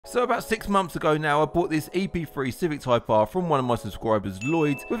So about 6 months ago now, I bought this EP3 Civic Type R from one of my subscribers,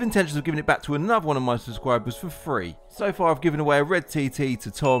 Lloyd, with intentions of giving it back to another one of my subscribers for free. So far I've given away a red TT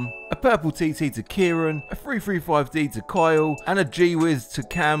to Tom, a purple TT to Kieran, a 335D to Kyle, and a G-Wiz to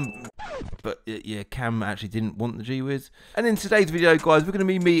Cam. But yeah, Cam actually didn't want the G-Wiz. And in today's video, guys, we're going to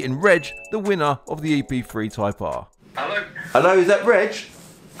be meeting Reg, the winner of the EP3 Type R. Hello. Hello, is that Reg?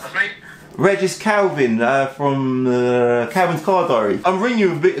 That's me. Reg, is Calvin from Calvin's Car Diary. I'm ringing you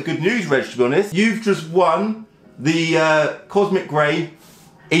with a bit of good news, Reg, to be honest. You've just won the Cosmic Grey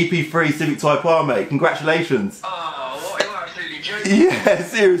EP3 Civic Type R, mate. Congratulations. Oh, what? You're absolutely joking. Yeah,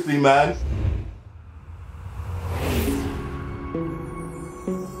 seriously, man.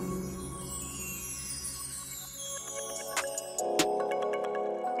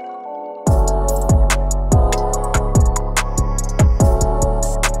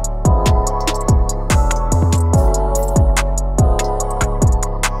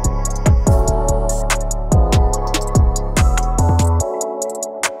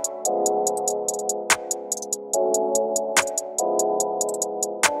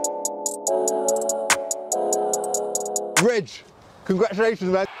 Reg,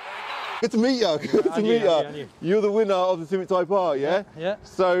 congratulations, man. Good to meet you. Good to meet you. You're the winner of the Civic Type R, yeah? Yeah.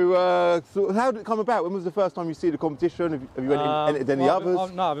 So, how did it come about? When was the first time you see the competition? Have you entered any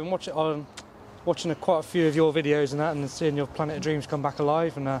others? No, I've been watching quite a few of your videos and that, and seeing your Planet of Dreams come back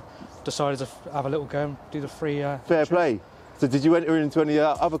alive, and decided to have a little go and do the free. Fair play. So, did you enter into any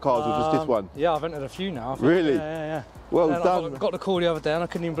other cars or just this one? Yeah, I've entered a few now. Really? Yeah. Well done. I got the call the other day and I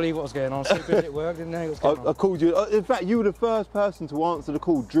couldn't even believe what was going on. I was so busy at work, didn't know what was going on. I called you. In fact, you were the first person to answer the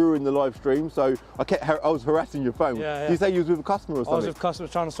call during the live stream, so I was harassing your phone. Yeah. Did you say you was with a customer or something? I was with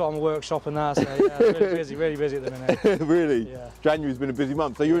customers trying to sort out my workshop and that, so yeah, really busy at the minute. Really? Yeah. January's been a busy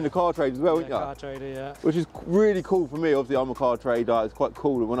month. So you're in the car trade as well, aren't you? Car trader, yeah. Which is really cool for me. Obviously, I'm a car trader. It's quite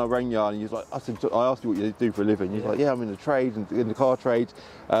cool that when I rang you and I asked you what you do for a living. You're like, yeah, I'm in the trade and in the car trade.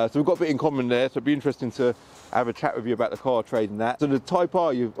 So we've got a bit in common there. So it'd be interesting to have a chat with you about the car trade and that. So the Type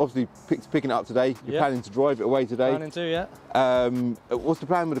R, you've obviously picking it up today. You're planning to drive it away today. Planning to, yeah. What's the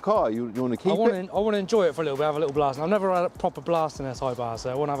plan with the car? You want to keep it? I want to enjoy it for a little bit, have a little blast. I've never had a proper blast in a Type R, so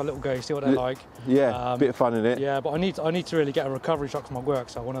I want to have a little go, see what they're like. Yeah, bit of fun in it. Yeah, but I need to really get a recovery truck for my work,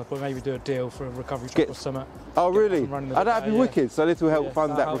 so I want to maybe do a deal for a recovery truck or something. Oh, really? That'd be wicked. So this will help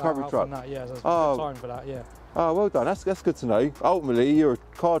fund that recovery truck. Yeah, there's time for that. Yeah. Oh, well done. That's good to know. Ultimately, you're a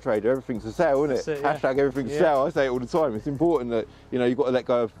car trader. Everything's for sale, isn't it? Hashtag everything's for sale. I say it all the time. It's important that you've got to let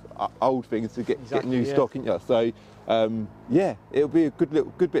go of old things to get new stock, ain't you? So, yeah, it'll be a good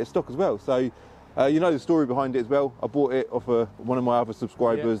bit of stock as well. So, you know the story behind it as well. I bought it off one of my other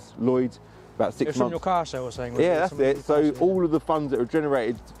subscribers, Lloyd, about 6 months. From your car show, or saying? Yeah, that's it. So all of the funds that were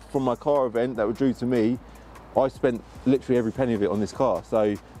generated from my car event that were due to me, I spent literally every penny of it on this car.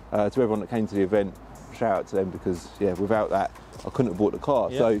 So, to everyone that came to the event, shout out to them, because without that I couldn't have bought the car.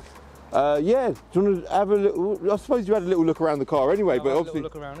 So yeah, do you want to have a little? I suppose you had a little look around the car anyway, but obviously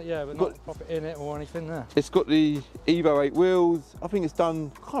look around it, but not proper in it or anything there. It's got the Evo 8 wheels. I think it's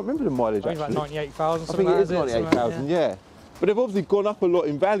done, I can't remember the mileage actually. It's like 98,000. I think it is 98,000. Yeah. But they've obviously gone up a lot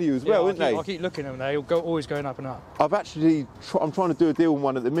in value as well, haven't they? I keep looking at them, they're always going up and up. I'm trying to do a deal on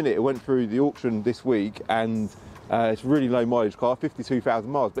one at the minute. It went through the auction this week, and it's a really low mileage car, 52,000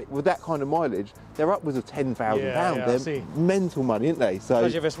 miles. But with that kind of mileage, they're upwards of £10,000. They're mental money, aren't they? So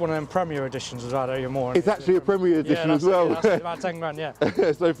especially if it's one of them Premier editions as well, you're more. It's actually a Premier edition as well. That's about 10 grand, yeah.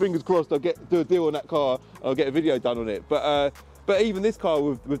 So fingers crossed I'll do a deal on that car. I'll get a video done on it. But even this car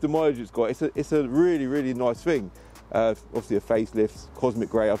with the mileage it's got, it's a really, really nice thing. Obviously a facelift, Cosmic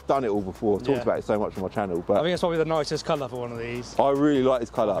Grey. I've done it all before. I've talked about it so much on my channel. But I think it's probably the nicest colour for one of these. I really like this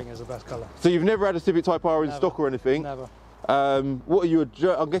colour. I think it's the best colour. So you've never had a Civic Type R in stock or anything? Never. What are you?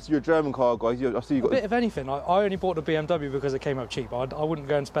 I'm guessing you're a German car guy. I see you got a bit of anything. I only bought the BMW because it came out cheap. I wouldn't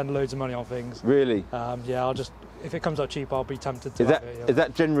go and spend loads of money on things. Really? Yeah, if it comes out cheap, I'll be tempted to. Is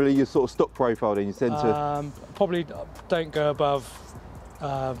that generally your sort of stock profile? Then you tend to probably don't go above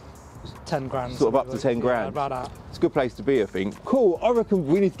 10 grand. Sort of up to 10 grand. About that. It's a good place to be, I think. Cool. I reckon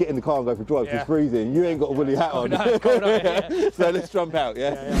we need to get in the car and go for a drive. It's freezing. You ain't got a woolly hat on. No, it's cold out here. So let's jump out.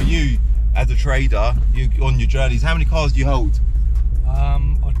 Yeah. For you, as a trader, on your journeys, how many cars do you hold? I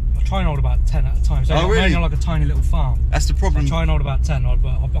try and hold about 10 at a time. So I'm only on like a tiny little farm. That's the problem. So I try and hold about 10,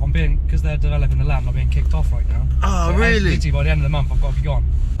 but I'm being, because they're developing the land, I'm being kicked off right now. Oh, so really? By the end of the month, I've got to be gone.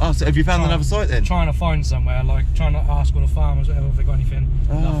 Oh, so have you found another site then? Trying to find somewhere, like trying to ask all the farmers, whatever, if they've got anything.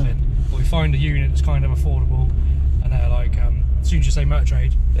 Nothing. But we find a unit that's kind of affordable, and they're like, as soon as you say motor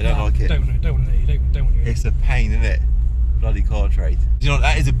trade, they don't like it. Don't want to. It's a pain, isn't it? Bloody car trade. You know,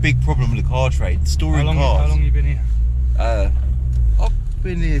 that is a big problem with the car trade. Storing cars. How long have you been here?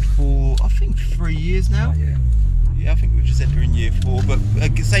 been here for, I think, 3 years now. Yeah. Yeah, I think we're just entering year 4. But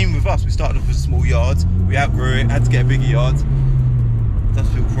same with us. We started off with small yards. We outgrew it. Had to get a bigger yard. It does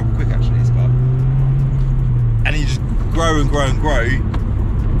feel proper quick actually, this car. And then you just grow and grow and grow.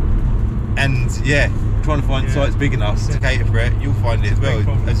 And yeah, trying to find sites big enough to cater for it. You'll find it as well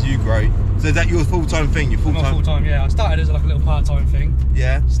as you grow. So is that your full-time thing? Your full-time? Full-time, yeah. I started as like a little part-time thing.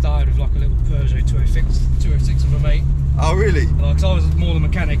 Yeah. Started with like a little Peugeot 206 with a mate. Oh really? Because I was more the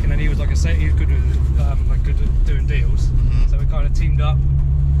mechanic, and then he was like he was good with good at doing deals. So we kind of teamed up,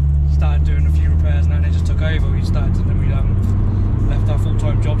 started doing a few repairs, and then it just took over. We left our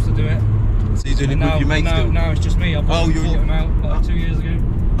full-time jobs to do it. So you're doing it with your mates still? Now it's just me. I bought him out like 2 years ago.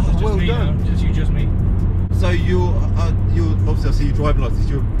 Oh, just well me done. Now. Just me. So you're obviously I see your driving license.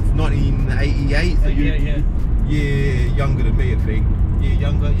 You're 1988. So you're year younger than me, I think. Year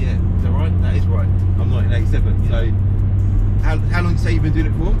younger, yeah. Is that right? That is right. I'm 1987. So how long do you say you've been doing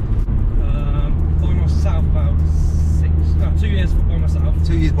it for? By myself about 2 years by myself.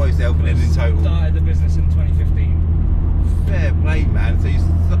 2 years by yourself, and then in total. Started the business in 2015. Fair play, man. So you're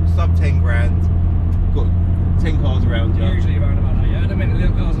sub 10 grand. Got 10 cars around you. Usually around about that, yeah. At the minute,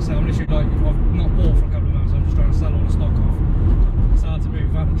 as I say, I'm literally like, I've not bought for a couple of months. I'm just trying to sell all the stock off. It's hard to move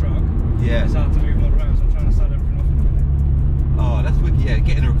without the truck. Yeah. It's hard to move all around, so I'm trying to sell everything off at the minute. Oh, that's wicked. Yeah,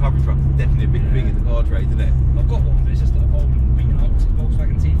 getting a recovery truck is definitely a big thing in the car trade, isn't it? I've got one, but it's just like old and beaten up. It's a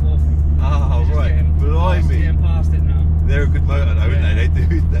Volkswagen T4 thing. Oh, right. Blimey. Getting past it now. They're a good motor though, aren't they?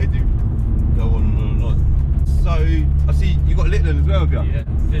 They do go on and on. So I see you got Litland as well, have you? Yeah,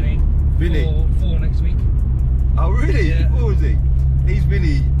 Vinny. Vinny. Four next week. Oh really? Yeah. What was he? He's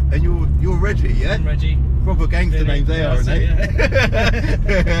Vinny and you're Reggie, yeah? I'm Reggie. Proper gangster Vinny. names they are, aren't they? Yeah.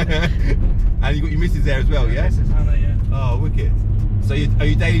 And you got your missus there as well, yeah? This is Hannah, yeah. Oh, wicked. So are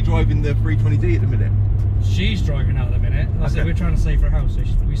you daily driving the 320D at the minute? She's driving out at the minute. Like I said, we're trying to save for a house. So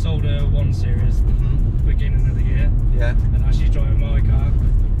we sold her 1 Series beginning of the year. Yeah. And now she's driving my car.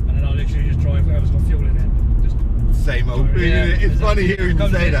 And then I literally just drive whatever's got fuel in it. Just same old thing, isn't it? It's funny hearing you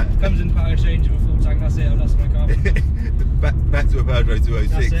say that. Comes in power exchange with a full tank, that's it, that's my car. back to a Peugeot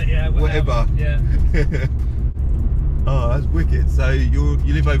 206. That's it, yeah. Whatever. Yeah. Oh, that's wicked. So you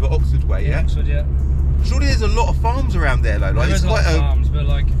live over Oxford way, yeah? Oxford, yeah. Surely there's a lot of farms around there, though. Like There's it's quite a lot of farms, but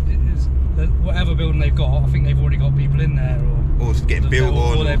like whatever building they've got, I think they've already got people in there, or it's getting built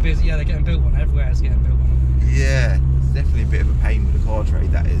on. Or they're busy. Yeah, they're getting built on. Everywhere it's getting built on. Yeah, it's definitely a bit of a pain with the car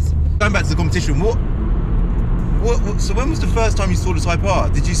trade. That is. Going back to the competition, what? So when was the first time you saw the Type R?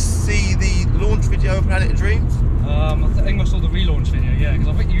 Did you see the launch video of Planet of Dreams? I think I saw the relaunch video. Yeah, because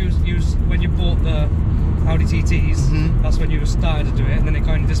I think you was when you bought the Audi TTs, that's when you started to do it, and then it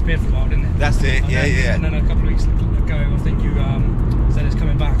kind of disappeared for a while, didn't it? That's it, yeah. And then a couple of weeks ago, I think you said it's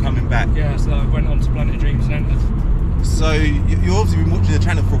coming back. Coming back. Yeah, so I went on to Planet of Dreams and entered. So you've obviously been watching the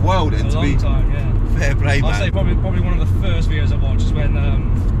channel for a while then. A long time, yeah. Fair play, man. I'd say probably one of the first videos I watched is when I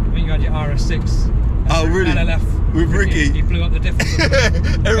think you had your RS6. Oh really? LLF with Ricky. He blew up the difference.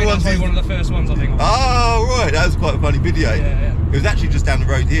 Everyone's probably one of the first ones I think. Oh right, that was quite a funny video. Yeah. It was actually just down the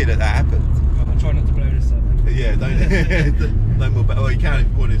road here that happened. Well, I'll try not to blow this up. Yeah, no more. Well, you can if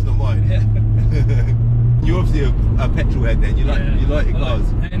you want. It's not mine. Yeah. You're obviously a petrol head then. You like your cars.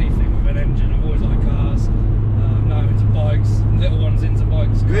 I like anything with an engine. I've always liked cars. Now I'm into bikes. Little one's into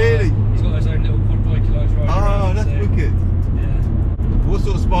bikes. Cars. Really? He's got his own little quad bike he likes riding around. Oh, that's wicked. Yeah. What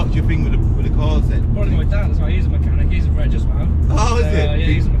sort of sparked your thing with the cars then? Probably my dad as well. He's a mechanic. He's a reg as well. Oh, is it? Yeah,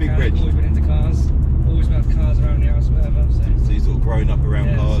 he's a mechanic. Big reg. Always been into cars. Always been had cars around the house, whatever. So you're sort of growing up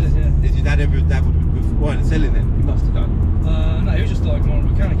around cars. Yeah. Did your dad ever dabbled with buying and selling then? He must have done. No, he was just like more of a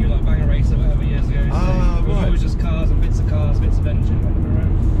mechanic. He was like bang a racer, whatever, years ago. Ah, so it was always just cars and bits of engine running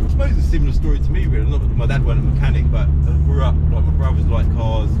around. I suppose it's a similar story to me really. Not that my dad wasn't a mechanic, but I grew up like my brothers like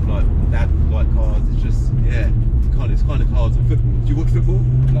cars, like my dad liked cars. It's just it's kind of cars and football. Do you watch football?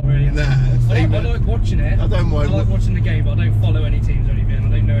 Not really. Nah, I like watching it. I don't mind. I like watching the game, but I don't follow any teams or anything. I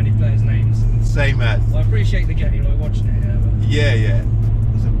don't know any players' names. Same as. I appreciate the game. I like watching it. Yeah.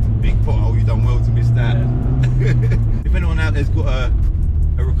 That's a big pothole. You've done well to miss that. Yeah. If anyone out there's got a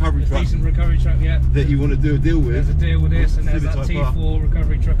recovery truck, decent recovery truck, yeah, that you want to do a deal with, there's a deal with this, and there's that T4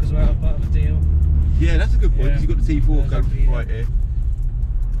 recovery truck as well, part of the deal. Yeah, that's a good point. Yeah. You've got the T4 exactly, right here.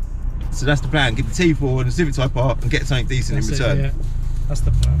 So that's the plan. Get the T4 and the Civic Type R and get something decent in return. Yeah. That's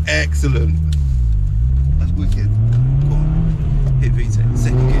the plan. Excellent. That's wicked. Go on. Hit VTEC.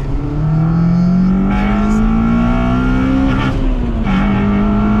 Second gear. There it is.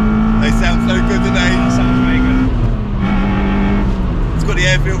 They sound so good today. That sounds very good. It's got the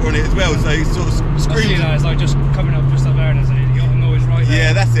air filter on it as well, so it sort of screams. Actually, it's like just coming up just up there, and you got the noise right there.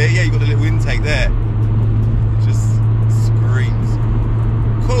 Yeah, that's it. Yeah, you got the little intake there. It just screams.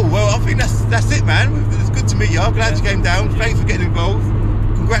 think that's it, man. It's good to meet you. I'm glad you came down. Thanks for getting involved.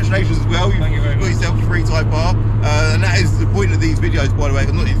 Congratulations as well. Thank you very got much. yourself a free Type R, and that is the point of these videos, by the way.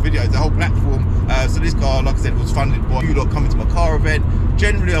 Not these videos, the whole platform. So this car, like I said, was funded by you lot coming to my car event.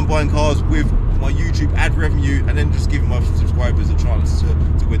 Generally, I'm buying cars with my YouTube ad revenue, and then just giving my subscribers a chance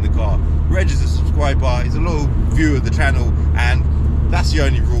to win the car. Reg is a subscriber. He's a loyal viewer of the channel, and that's the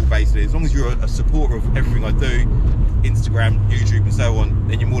only rule basically. As long as you're a supporter of everything I do, Instagram, YouTube and so on,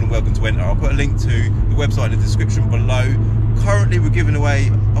 then you're more than welcome to enter. I'll put a link to the website in the description below. Currently we're giving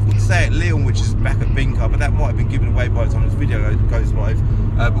away, I've got to say it, Leon, which is back at Binker, but that might have been given away by the time this video goes live.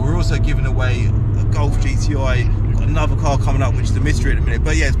 But we're also giving away a Golf GTI. We've got another car coming up, which is a mystery at the minute.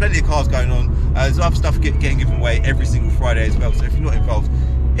 But yeah, there's plenty of cars going on. There's other stuff getting given away every single Friday as well. So if you're not involved,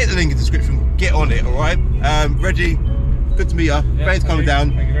 hit the link in the description, get on it, alright? Reggie, good to meet you. Thanks for coming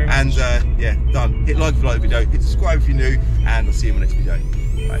down. Thank you very much. And yeah, done. Hit like if you like the video, hit subscribe if you're new, and I'll see you in my next video.